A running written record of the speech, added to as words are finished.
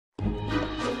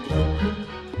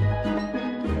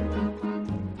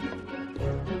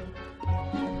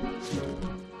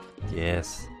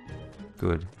Yes.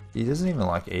 Good. He doesn't even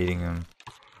like eating them.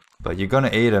 But you're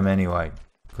gonna eat them anyway.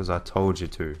 Because I told you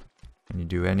to. And you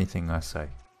do anything I say.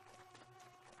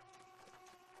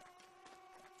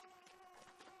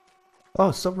 Oh,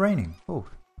 stop raining. Oh,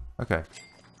 okay.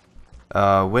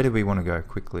 Where do we want to go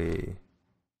quickly?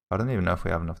 I don't even know if we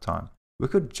have enough time. We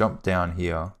could jump down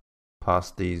here.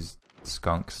 Past these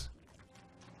skunks.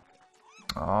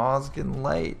 Oh, it's getting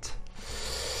late.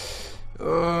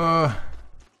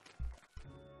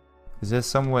 Is there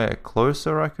somewhere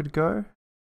closer I could go?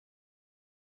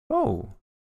 Oh.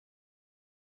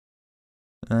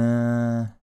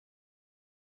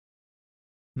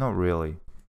 Not really.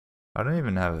 I don't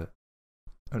even have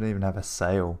a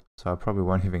sail, so I probably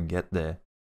won't even get there.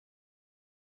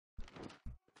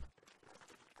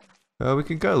 We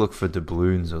could go look for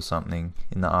doubloons or something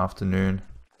in the afternoon.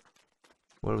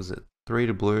 What was it? 3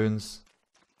 doubloons,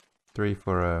 3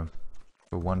 for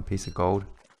 1 piece of gold.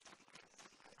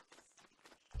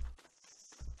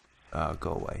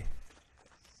 Go away.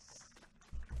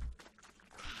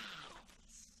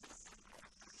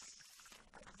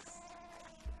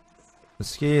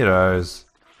 Mosquitoes.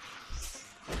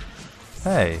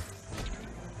 Hey.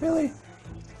 Really?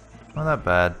 Not that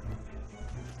bad.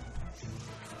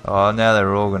 Oh, now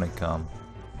they're all gonna come.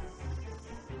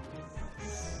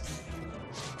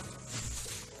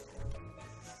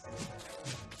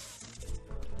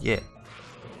 Yeah.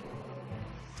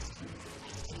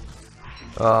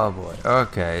 Oh boy.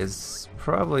 Okay, it's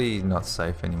probably not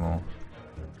safe anymore.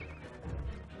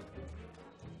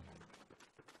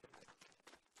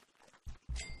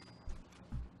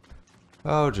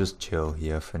 I'll just chill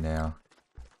here for now.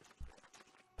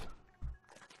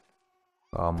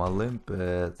 Oh, my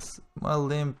limpets. My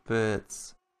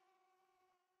limpets.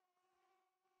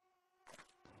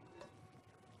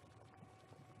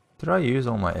 Did I use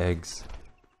all my eggs?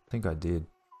 I think I did.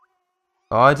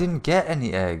 Oh, I didn't get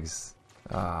any eggs.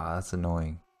 Ah, that's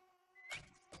annoying.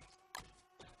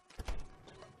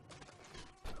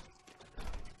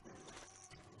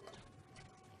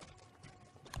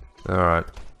 Alright.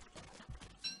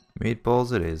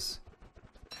 Meatballs it is.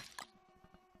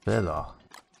 Feather.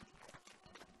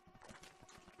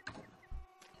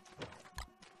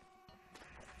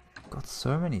 Got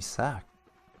so many sack.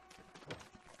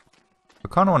 I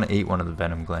kind of want to eat one of the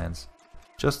venom glands.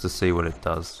 Just to see what it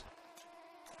does.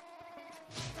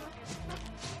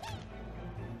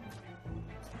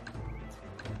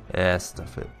 Yeah,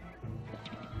 stuff it.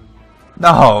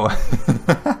 No!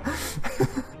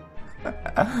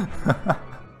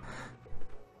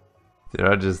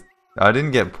 Dude, I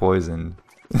didn't get poisoned.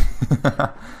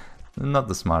 Not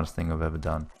the smartest thing I've ever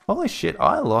done. Holy shit,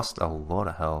 I lost a lot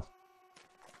of health.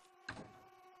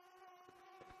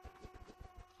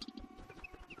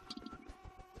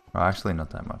 Oh, actually not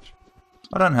that much.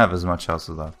 I don't have as much health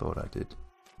as I thought I did.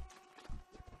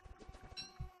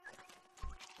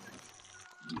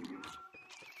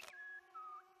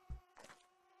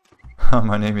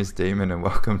 My name is Demon and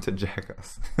welcome to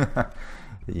Jackass.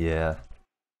 Yeah.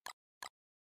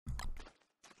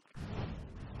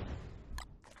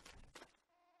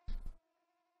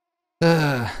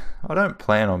 I don't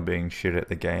plan on being shit at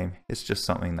the game. It's just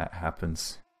something that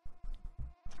happens.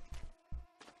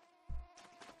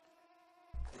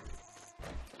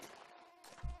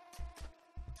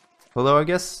 Although I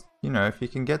guess, you know, if you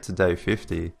can get to day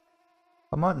 50,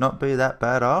 I might not be that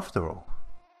bad after all.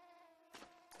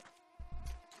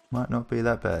 Might not be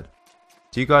that bad.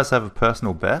 Do you guys have a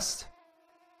personal best?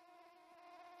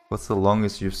 What's the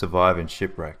longest you've survived in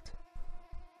Shipwrecked?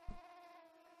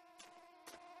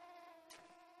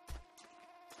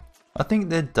 I think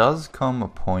there does come a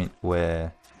point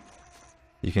where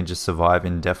you can just survive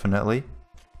indefinitely,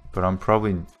 but I'm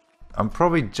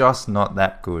probably just not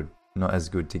that good, not as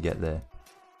good to get there.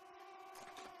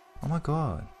 Oh my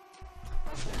god.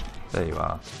 There you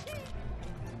are.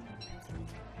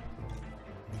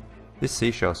 This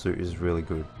seashell suit is really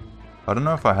good. I don't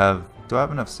know if do I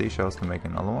have enough seashells to make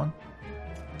another one?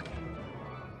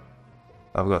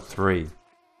 I've got 3.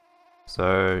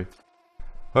 So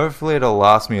hopefully it'll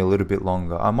last me a little bit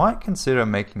longer. I might consider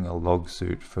making a log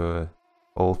suit for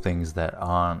all things that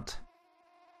aren't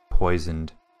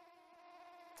poisoned.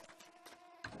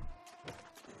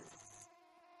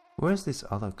 Where's this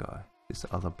other guy? This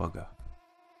other bugger?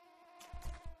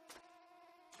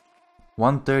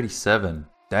 137.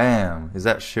 Damn, is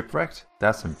that shipwrecked?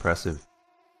 That's impressive.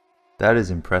 That is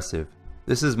impressive.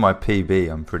 This is my PB,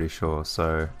 I'm pretty sure,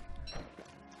 so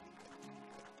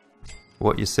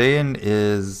what you're seeing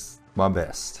is my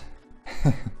best.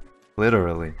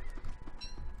 Literally.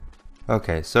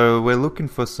 Okay, so we're looking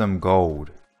for some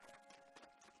gold.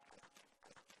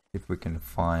 if we can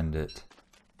find it.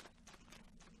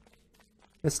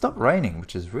 It stopped raining,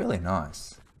 which is really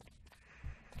nice.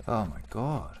 Oh my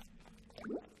god.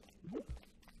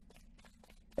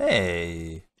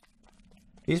 Hey!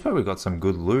 He's probably got some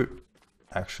good loot,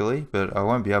 actually, but I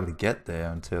won't be able to get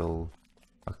there until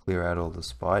I clear out all the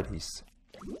spideys.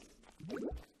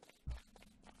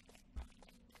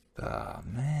 Ah,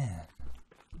 man.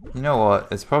 You know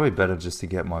what? It's probably better just to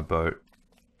get my boat.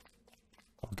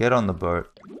 I'll get on the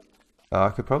boat. I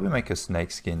could probably make a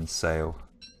snakeskin sail.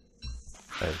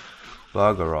 Hey,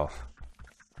 bugger off.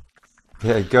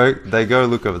 Yeah, they go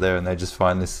look over there and they just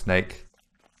find this snake.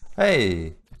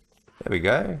 Hey! There we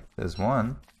go. There's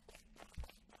one.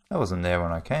 That wasn't there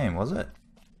when I came, was it?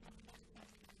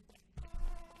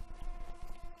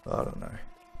 I don't know.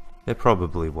 It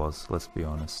probably was, let's be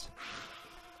honest.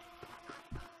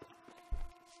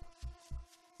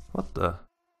 What the?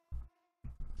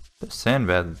 The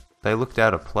sandbag, they looked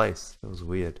out of place. That was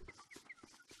weird.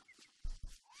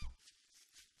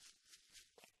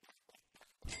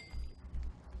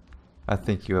 I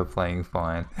think you are playing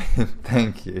fine.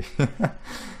 Thank you.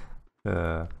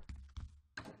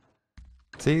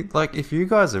 See, like, if you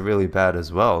guys are really bad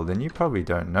as well, then you probably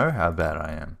don't know how bad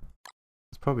I am.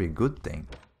 It's probably a good thing.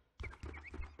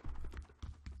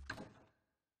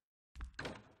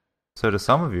 So to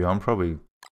some of you, I'm probably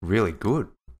really good.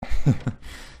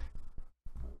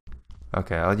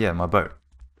 Okay, oh yeah, my boat.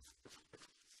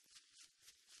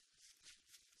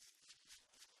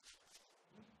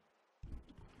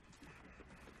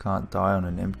 Can't die on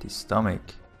an empty stomach.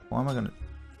 Why am I gonna...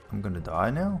 I'm gonna die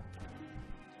now?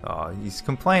 Oh, he's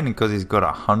complaining because he's got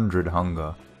 100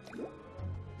 hunger.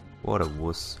 What a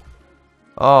wuss.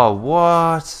 Oh,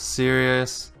 what?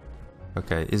 Serious?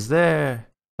 Okay, is there...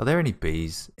 Are there any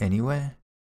bees anywhere?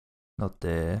 Not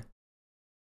there.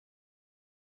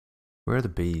 Where are the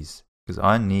bees? Because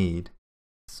I need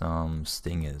some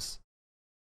stingers.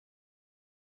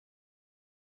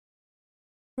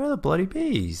 Where are the bloody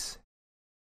bees?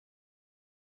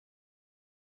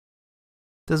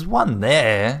 There's one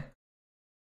there.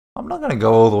 I'm not gonna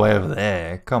go all the way over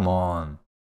there. Come on.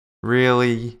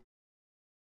 Really?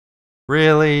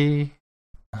 Really?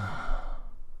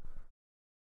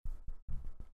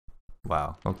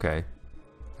 Wow, okay.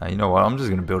 You know what? I'm just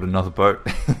gonna build another boat.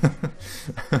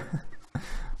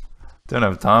 Don't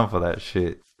have time for that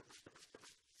shit.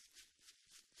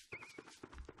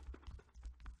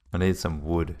 I need some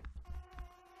wood.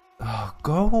 Oh,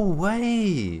 go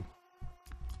away!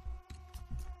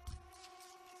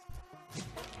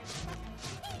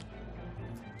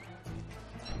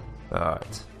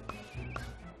 Alright.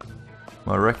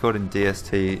 My record in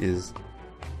DST is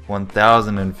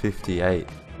 1058.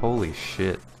 Holy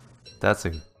shit. That's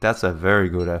a very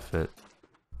good effort.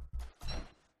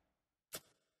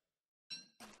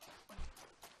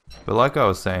 But like I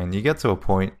was saying, you get to a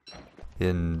point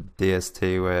in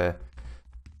DST where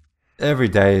every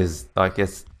day is like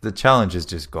the challenge is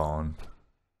just gone.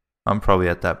 I'm probably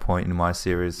at that point in my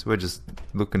series. We're just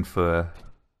looking for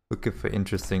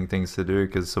interesting things to do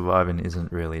because surviving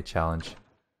isn't really a challenge.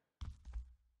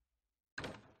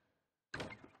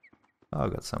 Oh, I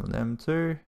got some of them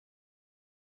too.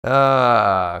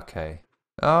 Okay.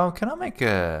 Oh, can I make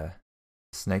a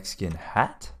snakeskin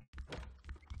hat?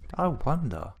 I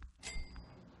wonder.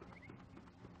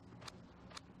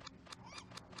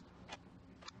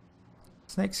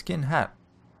 Snakeskin hat.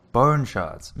 Bone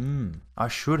shards. I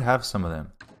should have some of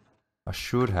them. I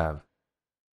should have.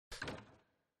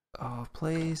 Oh,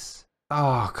 please.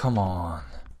 Oh, come on.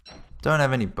 Don't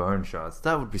have any bone shards.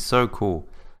 That would be so cool.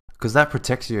 Because that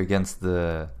protects you against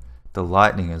the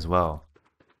lightning as well.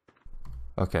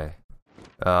 Okay.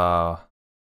 Okay,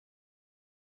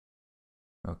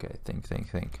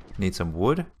 think. Need some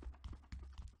wood?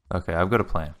 Okay, I've got a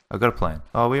plan.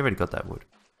 Oh, we already got that wood.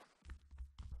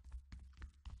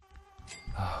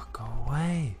 Oh, go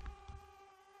away.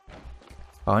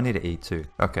 Oh, I need to eat too.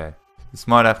 Okay. This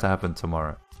might have to happen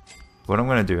tomorrow. What I'm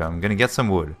gonna do, I'm gonna get some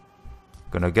wood.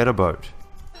 Gonna get a boat.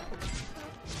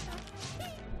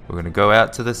 We're gonna go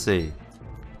out to the sea.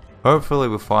 Hopefully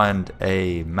we'll find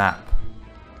a map.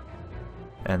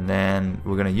 And then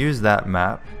we're gonna use that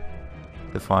map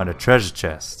to find a treasure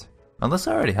chest. Unless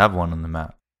I already have one on the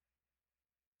map.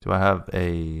 Do I have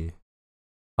a...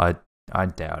 I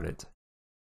doubt it.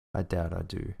 I doubt I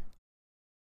do.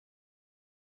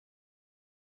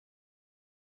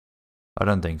 I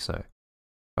don't think so.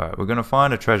 Alright, we're gonna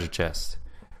find a treasure chest.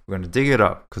 We're gonna dig it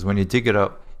up, because when you dig it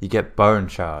up, you get bone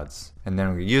shards. And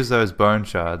then we use those bone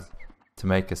shards to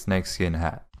make a snakeskin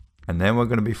hat. And then we're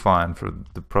gonna be fine for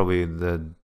probably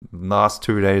the last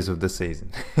 2 days of the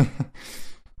season.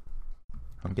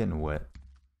 I'm getting wet.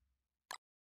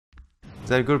 Is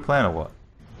that a good plan or what?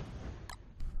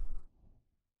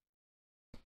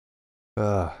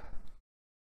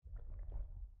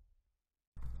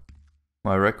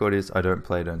 My record is I don't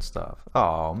play Don't Starve.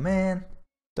 Oh man,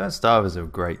 Don't Starve is a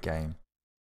great game.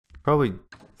 Probably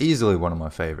easily one of my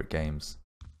favorite games.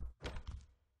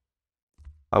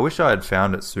 I wish I had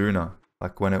found it sooner,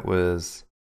 like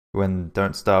when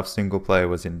Don't Starve single player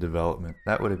was in development.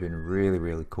 That would have been really,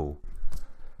 really cool.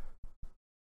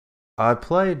 I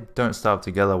played Don't Starve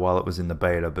together while it was in the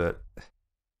beta, but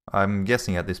I'm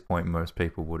guessing at this point most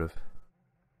people would have.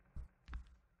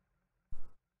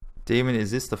 Demon, is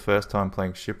this the first time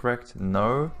playing Shipwrecked?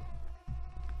 No.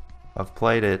 I've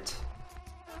played it.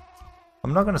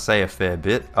 I'm not going to say a fair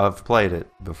bit. I've played it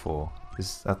before.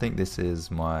 I think this is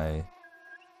my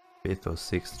 5th or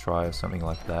 6th try or something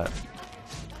like that.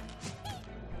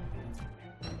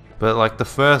 But like the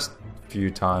first few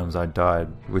times I died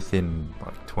within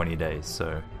like 20 days,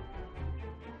 so...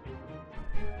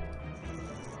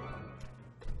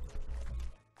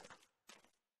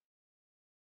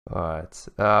 Alright,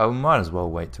 we might as well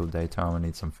wait till daytime. I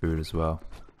need some food as well.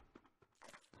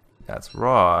 That's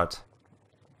right.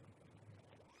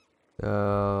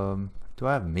 Do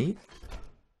I have meat?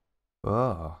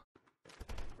 Oh.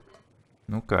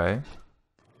 Okay.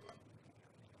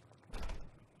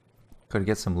 Gotta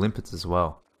get some limpets as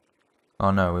well.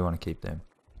 Oh no, we want to keep them.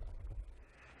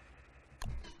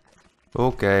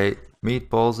 Okay,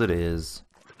 meatballs it is.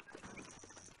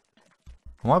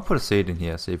 I might put a seed in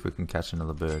here, see if we can catch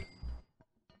another bird.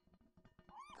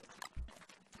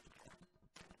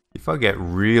 If I get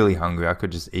really hungry, I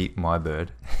could just eat my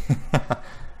bird. But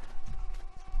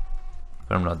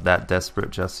I'm not that desperate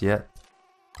just yet.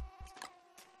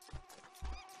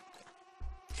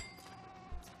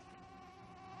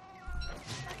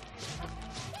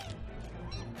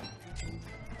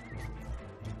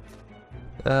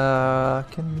 I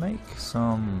can make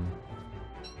some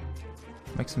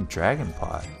dragon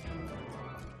pie.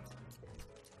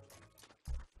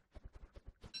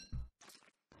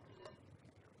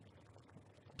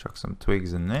 Chuck some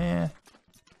twigs in there.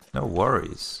 No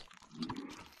worries.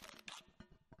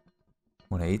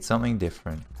 Want to eat something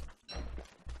different.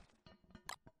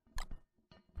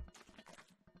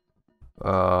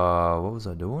 What was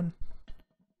I doing?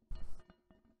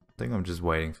 I think I'm just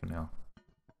waiting for now.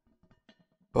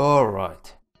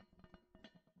 Alright.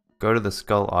 Go to the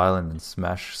Skull Island and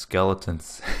smash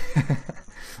skeletons.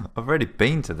 I've already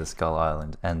been to the Skull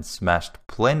Island and smashed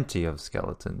plenty of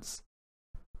skeletons.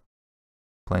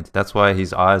 Plenty. That's why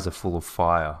his eyes are full of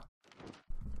fire.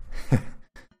 Put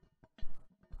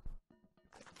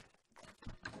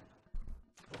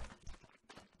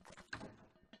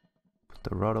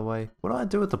the rod away. What do I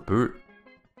do with the boot?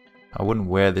 I wouldn't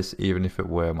wear this even if it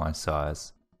were my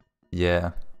size.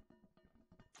 Yeah.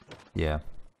 Yeah.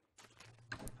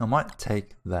 I might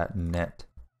take that net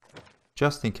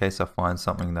just in case I find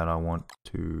something that I want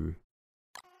to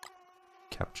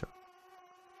capture.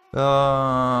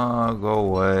 Oh, go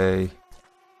away.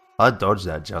 I dodged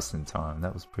that just in time.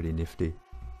 That was pretty nifty.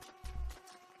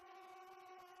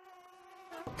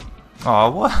 Oh,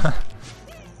 what?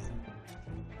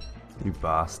 You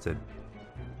bastard.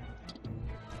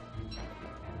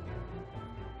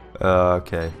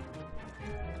 Okay.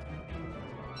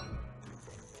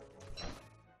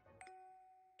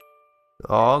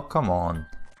 Oh, come on.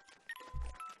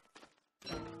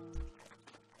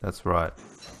 That's right.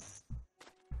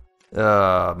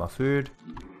 My food.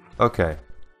 Okay.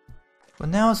 But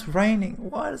now it's raining.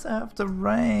 Why does it have to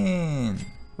rain?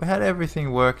 We had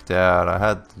everything worked out. I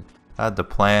had the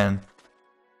plan.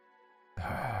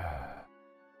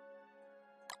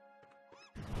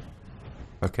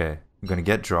 Okay, I'm gonna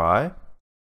get dry.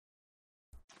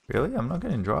 Really? I'm not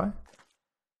getting dry?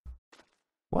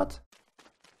 What?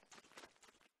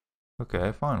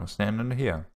 Okay, fine. We'll stand under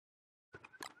here.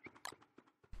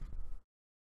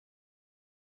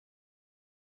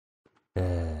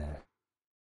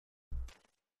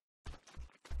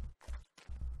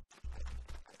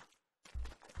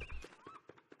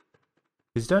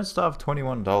 Is Don't Starve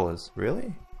 $21?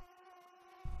 Really?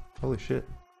 Holy shit.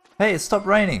 Hey, it stopped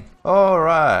raining!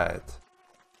 Alright!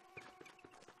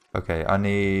 Okay, I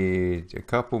need a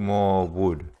couple more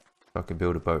wood so I can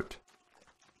build a boat.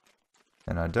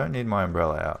 And I don't need my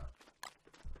umbrella out.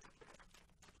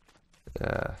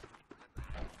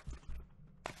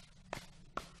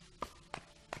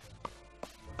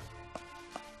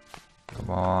 Come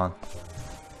on.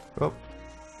 Oh.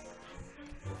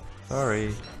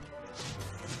 Sorry.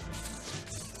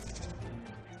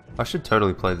 I should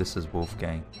totally play this as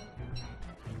Wolfgang.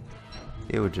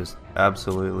 it would just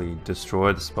absolutely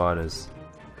destroy the spiders.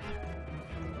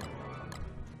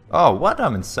 Oh, what?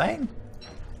 I'm insane?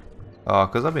 Oh,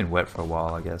 because I've been wet for a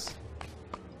while, I guess.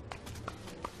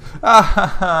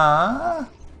 Ah!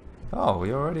 Oh,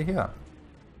 you're already here.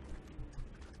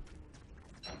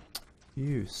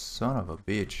 You son of a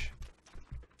bitch.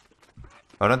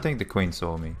 I don't think the queen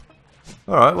saw me.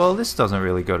 Alright, well this doesn't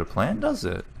really go to plan, does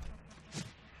it?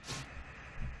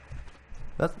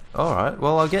 Alright,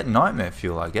 well I'll get nightmare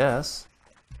fuel, I guess.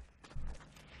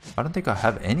 I don't think I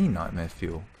have any nightmare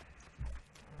fuel.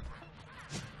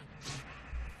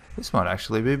 This might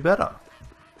actually be better.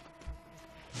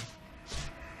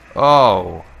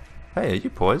 Oh! Hey, are you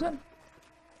poisoned?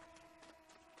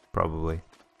 Probably.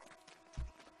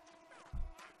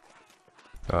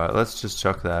 Alright, let's just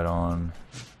chuck that on.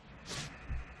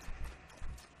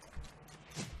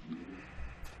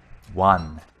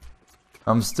 1.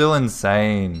 I'm still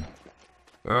insane.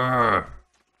 Urgh.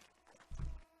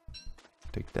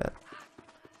 Take that.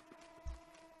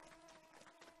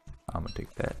 I'm gonna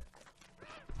take that.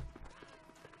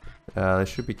 There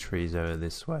should be trees over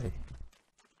this way.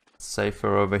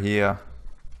 Safer over here.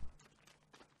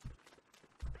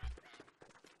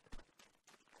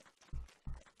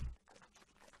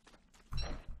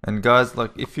 And guys,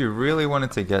 like, if you really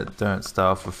wanted to get Don't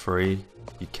Starve for free,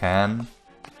 you can.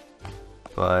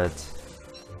 But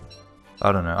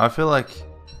I don't know. I feel like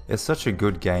it's such a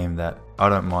good game that I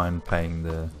don't mind paying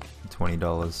the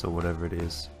 $20 or whatever it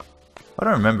is. I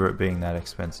don't remember it being that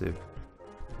expensive.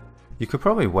 You could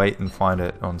probably wait and find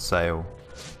it on sale.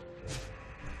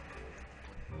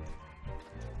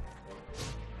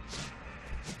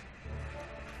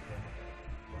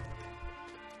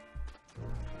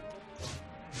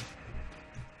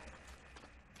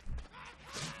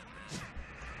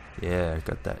 Yeah,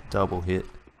 got that double hit.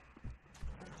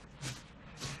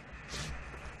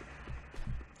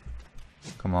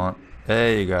 Come on.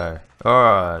 There you go.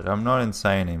 Alright, I'm not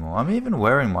insane anymore. I'm even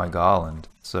wearing my garland,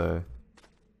 so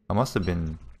I must have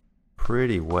been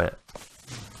pretty wet.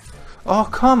 Oh,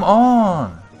 come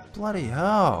on! Bloody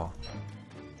hell.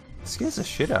 It scares the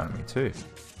shit out of me too.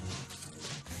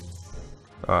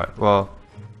 Alright, well,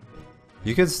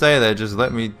 you can stay there, just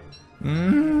let me...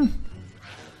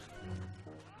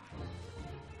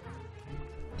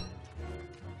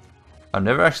 I've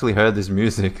never actually heard this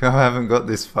music. I haven't got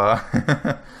this far.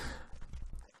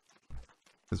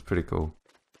 It's pretty cool.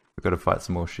 I've got to fight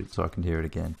some more shit so I can hear it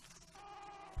again.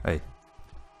 Hey.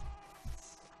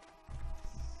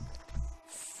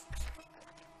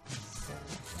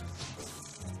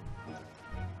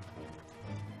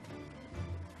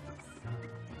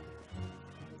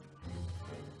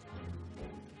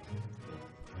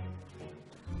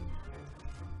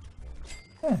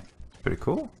 Yeah, pretty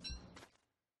cool.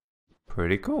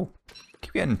 Pretty cool.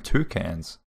 Keep getting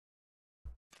toucans.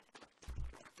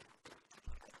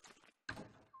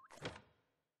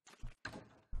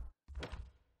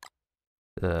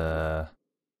 Maybe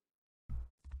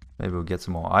we'll get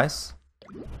some more ice.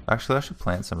 Actually, I should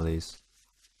plant some of these.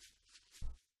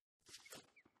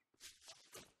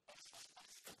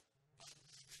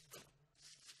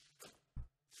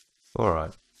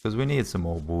 Alright, because we need some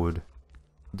more wood.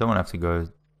 Don't want to have to go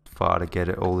far to get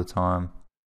it all the time.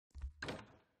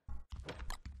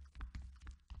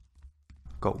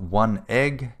 Got 1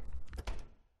 egg.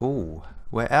 Ooh,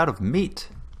 we're out of meat.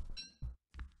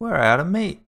 We're out of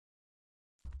meat.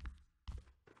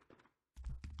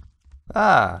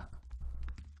 Ah.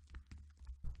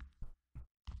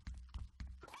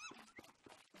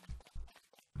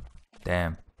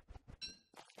 Damn.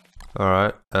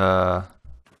 Alright, come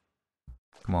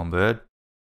on, bird.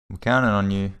 I'm counting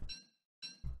on you.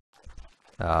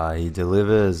 Ah, he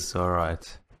delivers.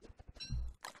 Alright.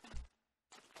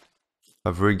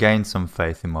 I've regained some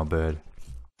faith in my bird.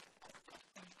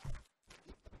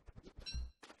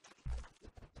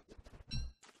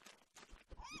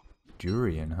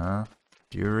 Durian, huh?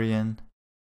 Durian.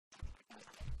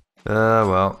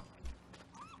 Well.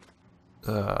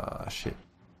 Shit.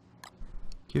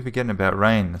 Keep forgetting about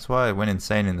rain. That's why I went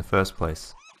insane in the first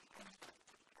place.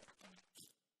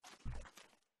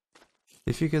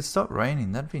 If you could stop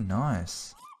raining, that'd be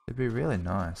nice. It'd be really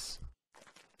nice.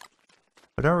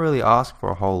 I don't really ask for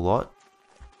a whole lot.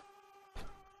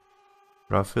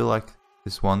 But I feel like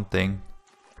this one thing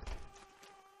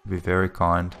would be very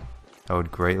kind. I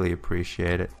would greatly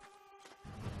appreciate it.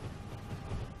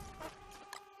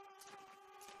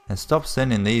 And stop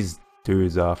sending these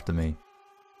dudes after me.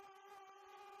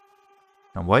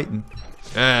 I'm waiting.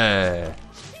 Yeah.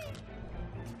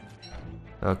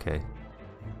 Okay.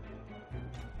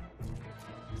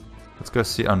 Let's go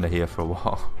sit under here for a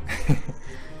while.